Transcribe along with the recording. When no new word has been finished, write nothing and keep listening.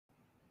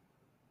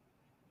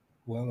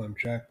Well, I'm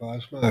Jack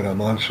Bosma, and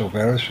I'm on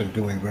Silveris and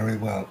doing very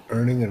well,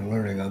 earning and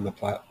learning on the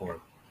platform.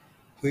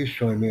 Please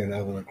join me, and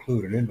I will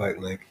include an invite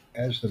link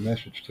as the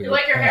message to You your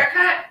like your chat.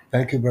 haircut?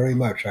 Thank you very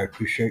much. I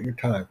appreciate your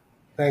time.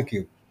 Thank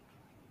you.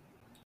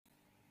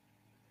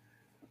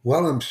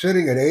 Well, I'm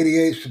sitting at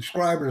 88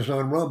 subscribers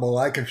on Rumble.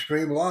 I can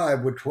stream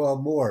live with 12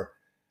 more.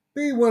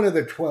 Be one of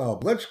the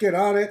 12. Let's get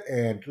on it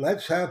and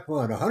let's have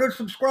fun. 100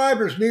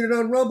 subscribers needed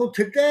on Rumble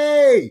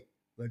today.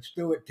 Let's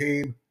do it,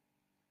 team.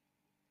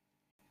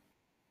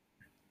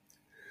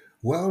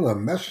 Well,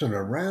 I'm messing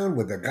around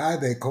with a guy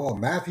they call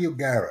Matthew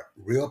Garrett,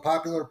 real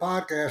popular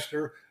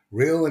podcaster,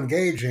 real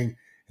engaging,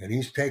 and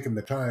he's taken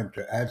the time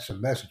to add some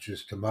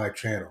messages to my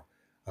channel.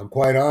 I'm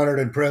quite honored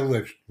and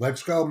privileged.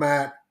 Let's go,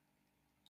 Matt.